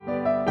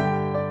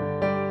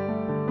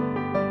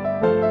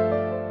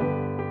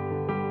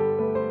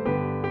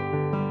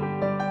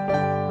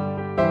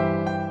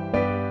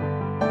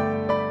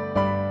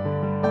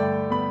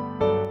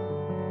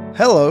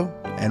Hello,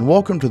 and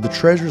welcome to the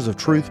Treasures of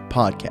Truth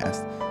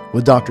podcast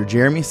with Dr.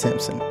 Jeremy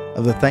Simpson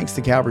of the Thanks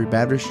to Calvary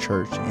Baptist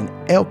Church in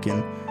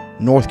Elkin,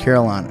 North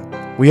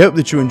Carolina. We hope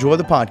that you enjoy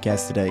the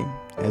podcast today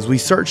as we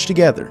search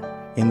together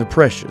in the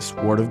precious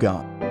Word of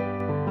God.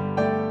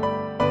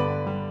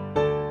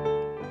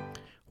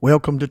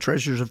 Welcome to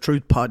Treasures of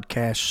Truth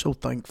podcast. So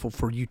thankful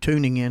for you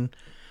tuning in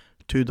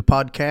to the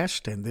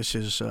podcast, and this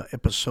is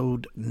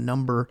episode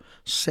number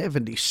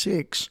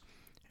 76,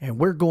 and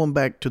we're going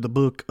back to the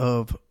book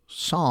of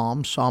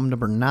Psalm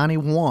number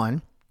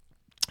 91,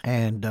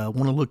 and want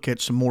to look at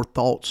some more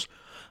thoughts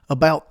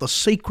about the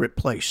secret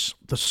place,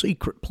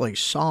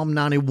 Psalm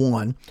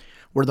 91,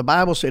 where the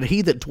Bible said,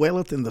 "He that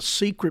dwelleth in the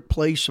secret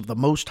place of the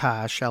Most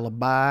High shall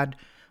abide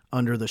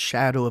under the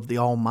shadow of the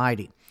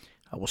Almighty.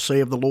 I will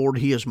say of the Lord,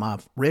 He is my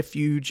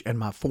refuge and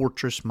my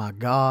fortress, my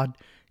God.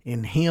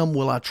 In Him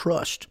will I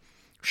trust.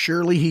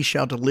 Surely He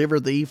shall deliver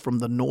thee from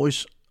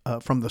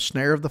the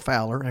snare of the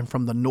fowler, and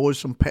from the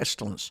noisome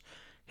pestilence.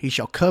 He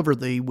shall cover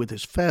thee with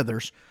His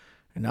feathers,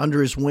 and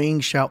under His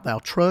wings shalt thou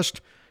trust.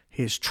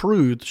 His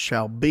truth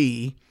shall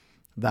be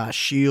thy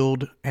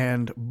shield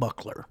and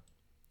buckler."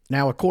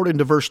 Now, according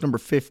to verse number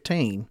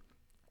 15,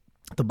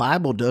 the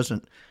Bible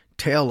doesn't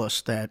tell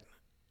us that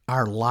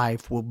our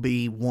life will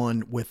be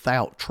one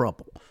without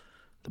trouble.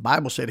 The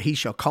Bible said, "He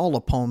shall call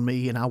upon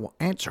me, and I will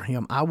answer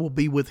him. I will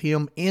be with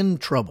him in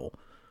trouble."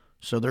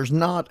 So there's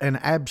not an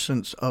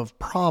absence of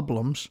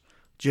problems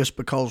just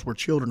because we're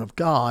children of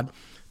God,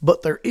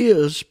 but there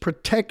is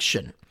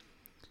protection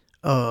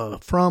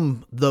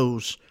from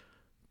those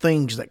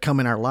things that come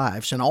in our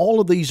lives. And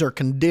all of these are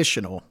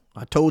conditional.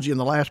 I told you in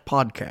the last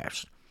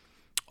podcast,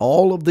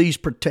 all of these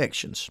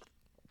protections.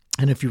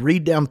 And if you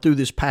read down through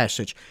this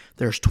passage,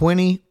 there's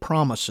 20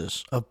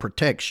 promises of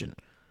protection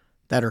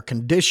that are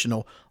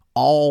conditional,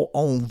 all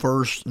on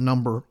verse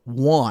number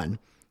 1,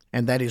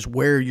 and that is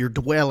where you're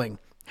dwelling.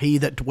 "He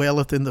that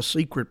dwelleth in the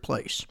secret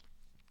place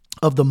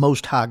of the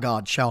Most High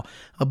God shall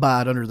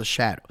abide under the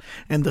shadow."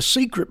 And the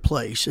secret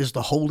place is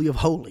the Holy of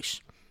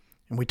Holies.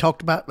 And we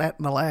talked about that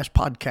in the last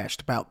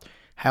podcast, about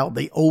how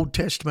the Old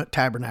Testament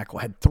tabernacle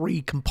had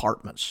 3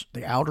 compartments: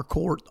 the outer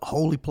court, the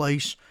holy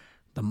place,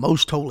 the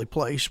most holy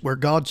place, where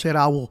God said,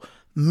 "I will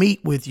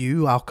meet with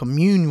you, I'll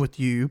commune with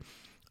you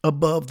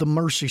above the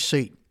mercy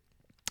seat."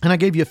 And I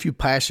gave you a few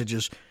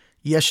passages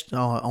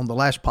on the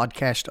last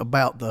podcast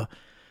about the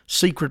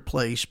secret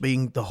place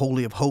being the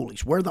Holy of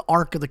Holies, where the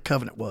Ark of the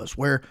Covenant was,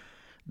 where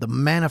the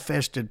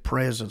manifested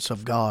presence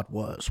of God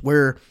was,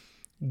 where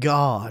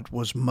God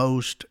was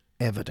most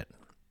evident.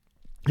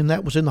 And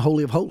that was in the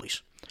Holy of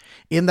Holies.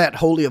 In that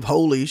Holy of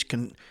Holies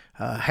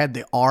had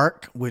the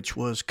Ark, which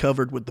was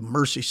covered with the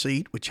mercy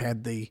seat, which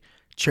had the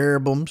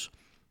cherubims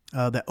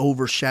that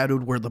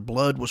overshadowed where the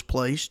blood was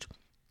placed.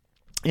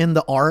 In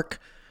the Ark,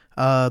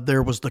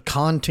 there was the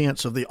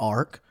contents of the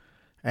Ark,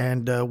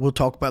 and we'll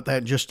talk about that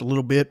in just a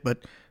little bit,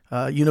 but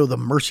the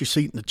mercy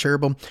seat and the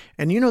cherubim.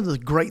 And the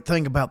great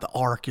thing about the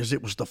Ark is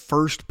it was the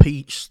first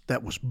piece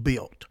that was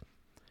built,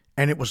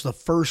 and it was the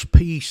first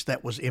piece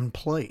that was in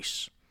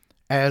place.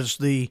 As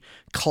the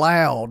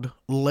cloud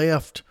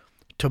left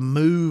to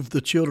move the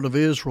children of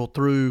Israel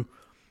through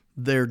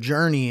their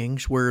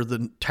journeyings, where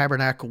the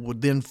tabernacle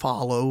would then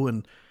follow,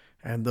 and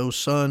those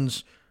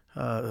sons,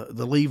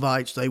 the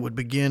Levites, they would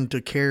begin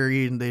to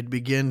carry, and they'd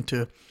begin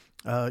to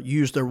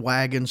use their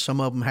wagons.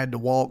 Some of them had to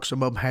walk,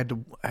 some of them had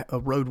to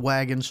rode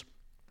wagons,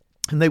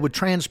 and they would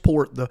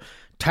transport the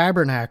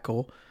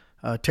tabernacle,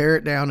 tear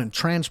it down and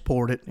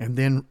transport it, and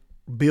then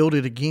build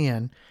it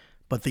again.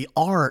 But the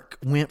Ark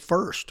went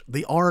first.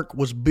 The Ark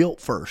was built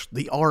first.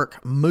 The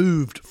Ark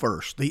moved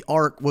first. The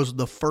Ark was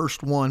the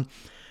first one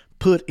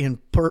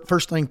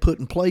first thing put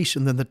in place,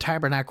 and then the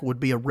tabernacle would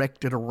be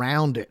erected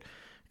around it.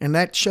 And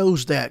that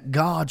shows that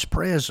God's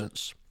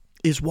presence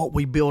is what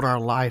we build our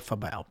life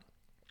about.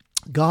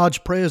 God's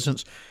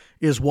presence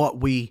is what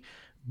we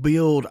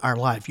build our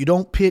life. You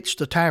don't pitch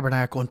the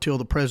tabernacle until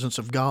the presence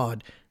of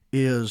God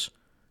is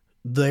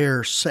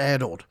there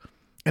settled.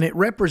 And it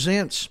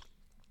represents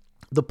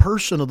the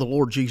person of the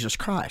Lord Jesus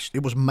Christ.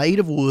 It was made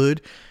of wood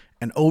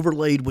and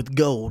overlaid with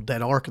gold,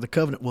 that Ark of the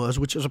Covenant was,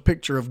 which is a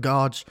picture of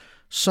God's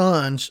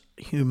Son's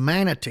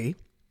humanity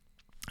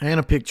and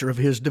a picture of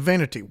His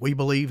divinity. We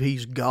believe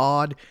He's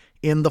God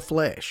in the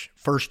flesh.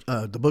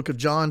 The book of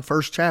John,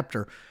 1st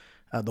chapter,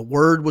 the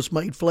Word was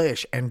made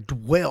flesh and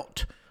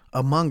dwelt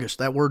among us.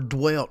 That word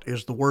 "dwelt"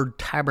 is the word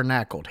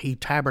 "tabernacled." He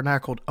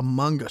tabernacled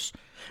among us.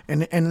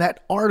 And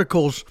that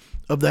articles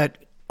of that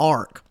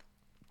Ark,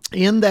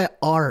 in that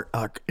Ark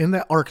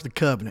of the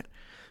Covenant,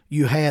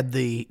 you had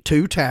the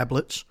 2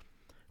 tablets,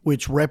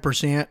 which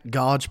represent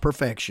God's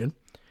perfection,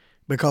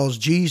 because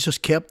Jesus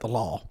kept the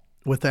law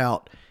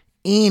without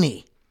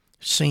any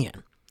sin.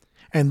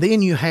 And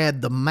then you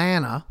had the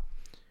manna,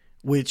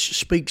 which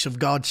speaks of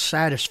God's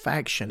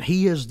satisfaction.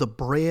 He is the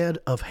bread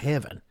of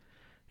heaven.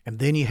 And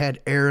then you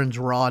had Aaron's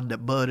rod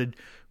that budded,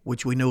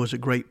 which we know is a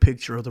great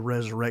picture of the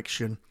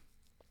resurrection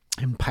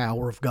and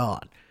power of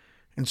God.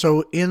 And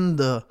so in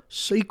the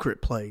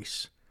secret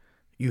place,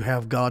 you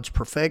have God's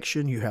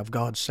perfection, you have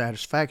God's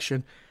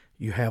satisfaction,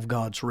 you have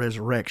God's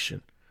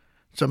resurrection.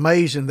 It's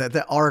amazing that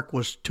the ark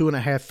was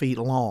 2.5 feet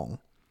long,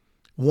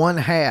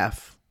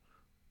 1/2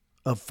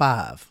 of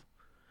 5.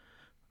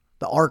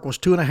 The ark was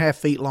 2.5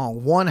 feet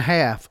long,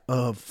 1/2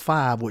 of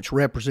 5, which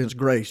represents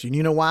grace. And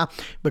you know why?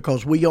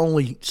 Because we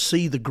only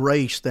see the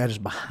grace that is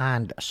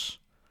behind us.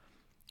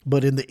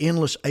 But in the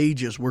endless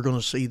ages, we're going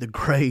to see the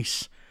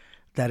grace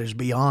that is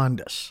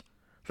beyond us.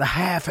 The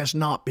half has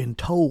not been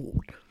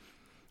told.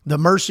 The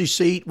mercy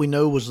seat, we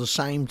know, was the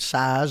same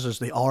size as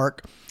the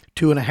ark,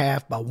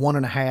 2.5 by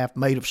 1.5,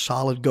 made of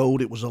solid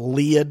gold. It was a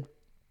lid,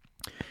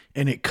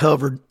 and it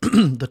covered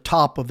the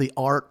top of the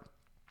ark.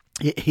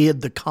 It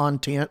hid the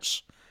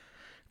contents,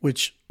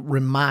 which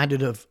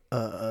reminded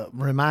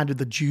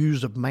the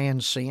Jews of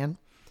man's sin.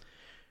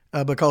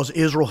 Because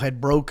Israel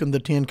had broken the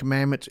Ten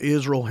Commandments,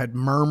 Israel had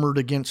murmured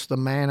against the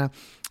manna,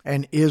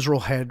 and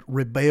Israel had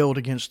rebelled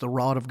against the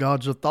rod of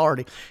God's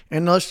authority.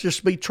 And let's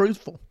just be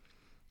truthful.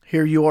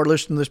 Here you are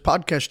listening to this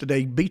podcast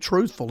today. Be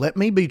truthful. Let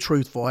me be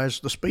truthful as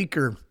the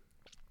speaker,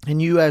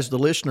 and you as the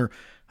listener.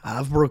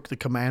 I've broke the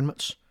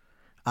commandments.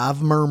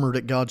 I've murmured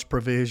at God's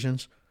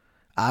provisions.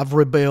 I've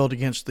rebelled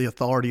against the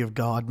authority of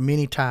God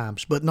many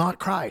times, but not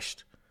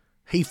Christ.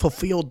 He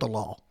fulfilled the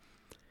law.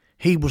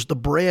 He was the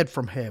bread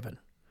from heaven.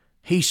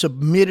 He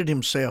submitted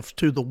himself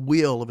to the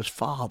will of his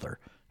Father,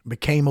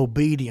 became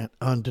obedient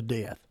unto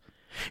death.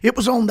 It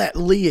was on that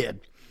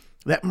lid,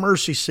 that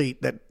mercy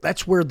seat,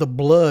 that's where the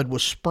blood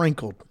was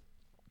sprinkled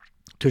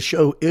to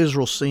show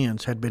Israel's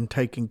sins had been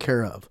taken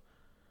care of.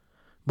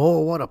 Boy,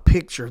 what a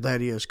picture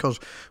that is, because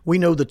we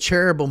know the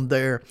cherubim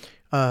there,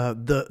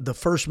 the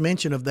first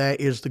mention of that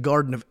is the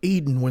Garden of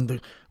Eden,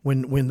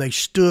 when they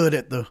stood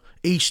at the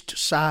east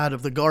side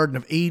of the Garden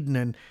of Eden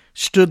and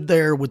stood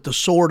there with the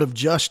sword of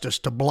justice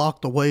to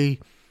block the way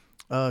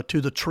to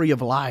the tree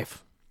of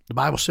life. The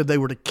Bible said they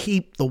were to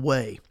keep the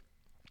way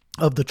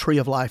of the tree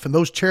of life. And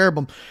those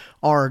cherubim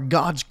are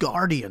God's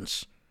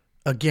guardians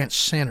against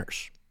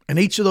sinners. And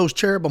each of those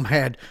cherubim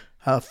had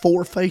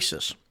 4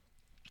 faces.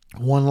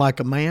 One like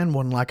a man,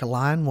 one like a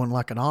lion, one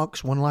like an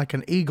ox, one like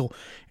an eagle.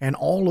 And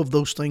all of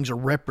those things are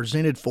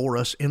represented for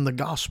us in the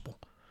gospel.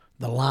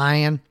 The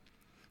lion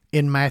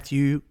in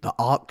Matthew, the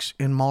ox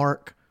in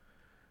Mark,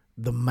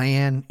 the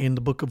man in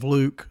the book of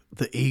Luke,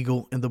 the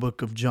eagle in the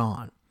book of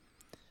John.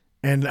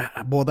 And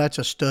boy, that's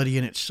a study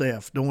in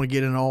itself. Don't want to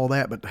get into all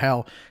that, but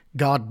how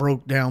God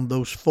broke down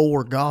those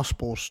 4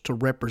 gospels to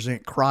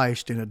represent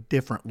Christ in a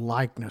different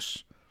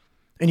likeness.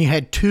 And you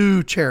had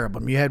 2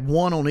 cherubim. You had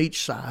one on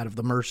each side of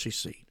the mercy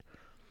seat.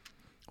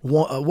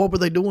 What were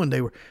they doing?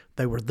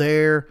 They were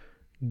there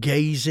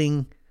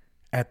gazing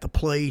at the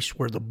place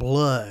where the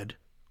blood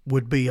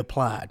would be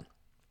applied.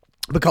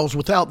 Because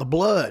without the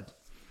blood,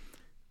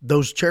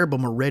 those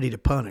cherubim are ready to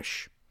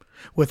punish.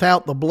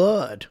 Without the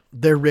blood,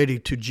 they're ready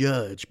to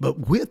judge.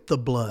 But with the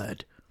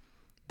blood,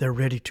 they're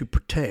ready to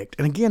protect.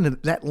 And again,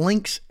 that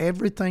links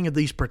everything of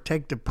these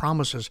protective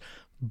promises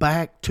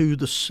back to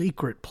the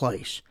secret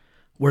place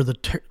where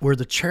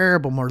the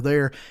cherubim are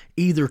there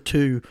either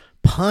to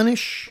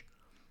punish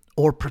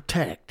or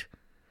protect.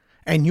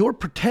 And your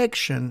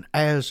protection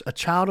as a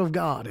child of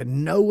God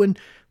and knowing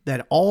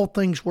that all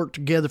things work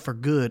together for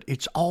good,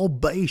 it's all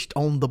based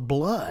on the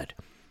blood.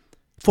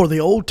 For the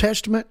Old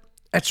Testament,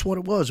 that's what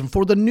it was. And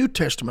for the New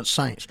Testament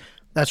saints,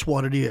 that's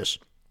what it is.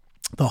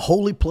 The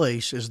holy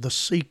place is the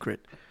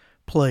secret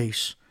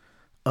place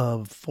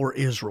for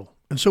Israel.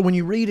 And so when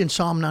you read in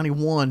Psalm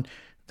 91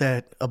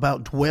 that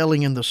about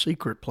dwelling in the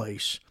secret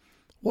place,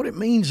 what it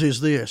means is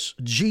this: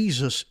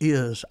 Jesus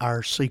is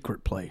our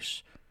secret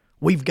place.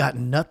 We've got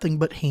nothing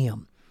but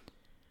him.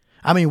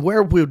 I mean,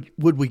 where would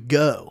we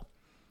go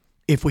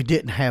if we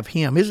didn't have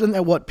him? Isn't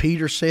that what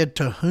Peter said?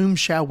 To whom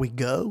shall we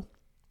go?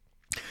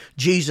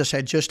 Jesus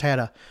had just had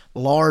a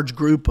large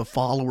group of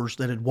followers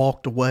that had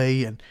walked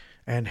away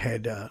and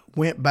had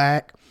went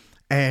back,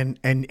 and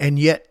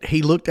yet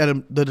he looked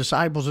at the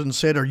disciples and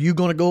said, "Are you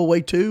going to go away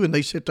too?" And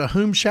they said, "To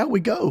whom shall we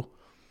go?"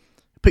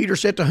 Peter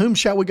said, "To whom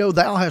shall we go?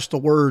 Thou hast the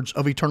words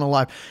of eternal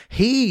life."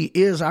 He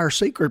is our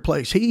secret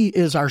place. He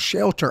is our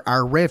shelter,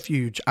 our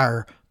refuge,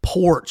 our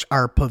porch,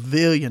 our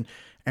pavilion,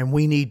 and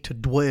we need to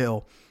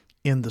dwell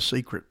in the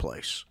secret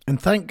place.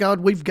 And thank God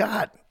we've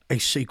got a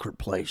secret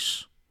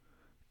place.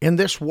 In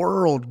this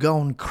world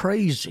gone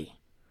crazy,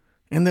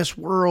 in this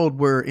world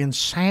where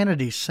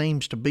insanity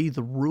seems to be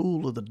the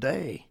rule of the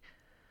day,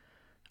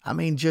 I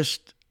mean,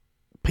 just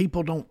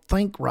people don't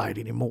think right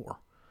anymore.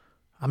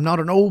 I'm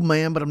not an old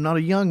man, but I'm not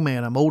a young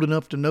man. I'm old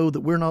enough to know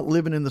that we're not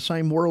living in the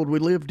same world we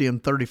lived in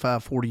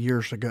 35, 40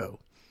 years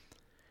ago.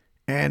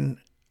 And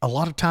a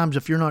lot of times,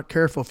 if you're not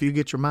careful, if you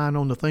get your mind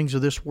on the things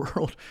of this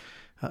world,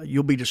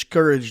 you'll be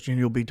discouraged and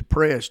you'll be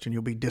depressed and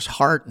you'll be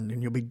disheartened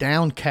and you'll be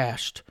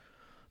downcast.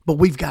 But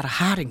we've got a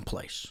hiding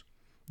place.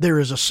 There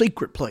is a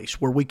secret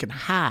place where we can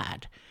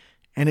hide,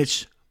 and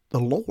it's the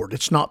Lord.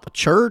 It's not the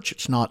church.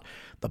 It's not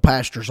the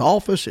pastor's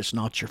office. It's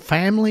not your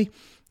family.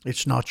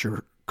 It's not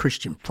your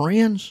Christian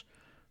friends.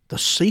 The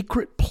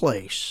secret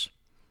place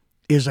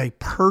is a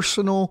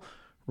personal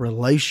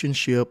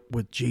relationship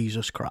with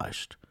Jesus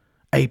Christ.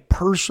 A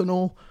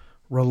personal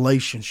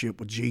relationship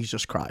with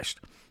Jesus Christ.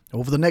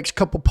 Over the next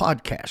couple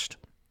podcasts,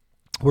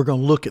 we're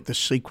going to look at the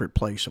secret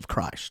place of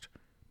Christ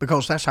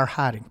because that's our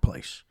hiding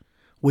place.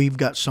 We've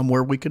got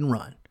somewhere we can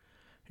run.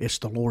 It's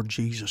the Lord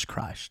Jesus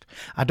Christ.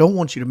 I don't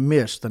want you to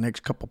miss the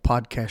next couple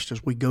podcasts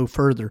as we go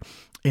further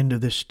into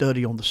this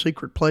study on the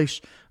secret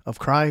place of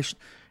Christ,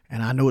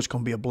 and I know it's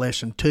going to be a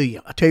blessing to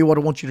you. I tell you what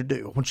I want you to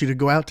do. I want you to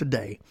go out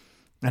today,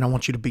 and I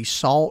want you to be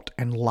salt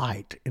and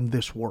light in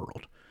this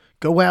world.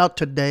 Go out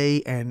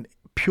today and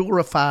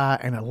purify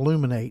and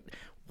illuminate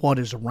what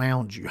is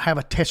around you. Have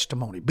a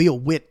testimony. Be a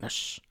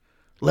witness.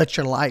 Let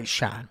your light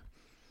shine.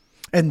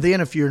 And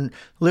then if you're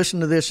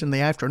listening to this in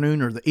the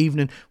afternoon or the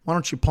evening, why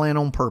don't you plan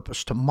on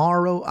purpose?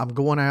 Tomorrow I'm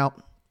going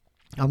out.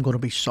 I'm going to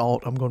be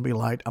salt. I'm going to be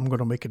light. I'm going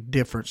to make a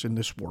difference in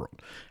this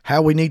world.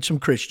 How we need some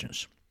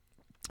Christians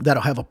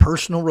that'll have a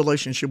personal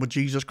relationship with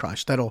Jesus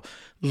Christ, that'll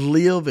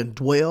live and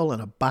dwell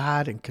and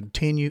abide and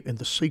continue in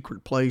the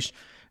secret place.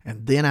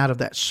 And then out of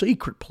that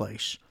secret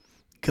place,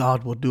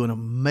 God will do an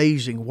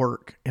amazing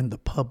work in the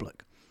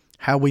public.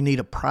 How we need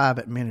a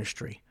private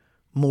ministry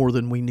more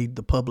than we need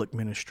the public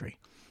ministry.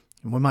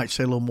 And we might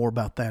say a little more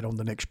about that on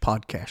the next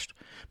podcast.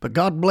 But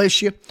God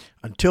bless you.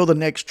 Until the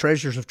next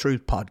Treasures of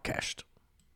Truth podcast.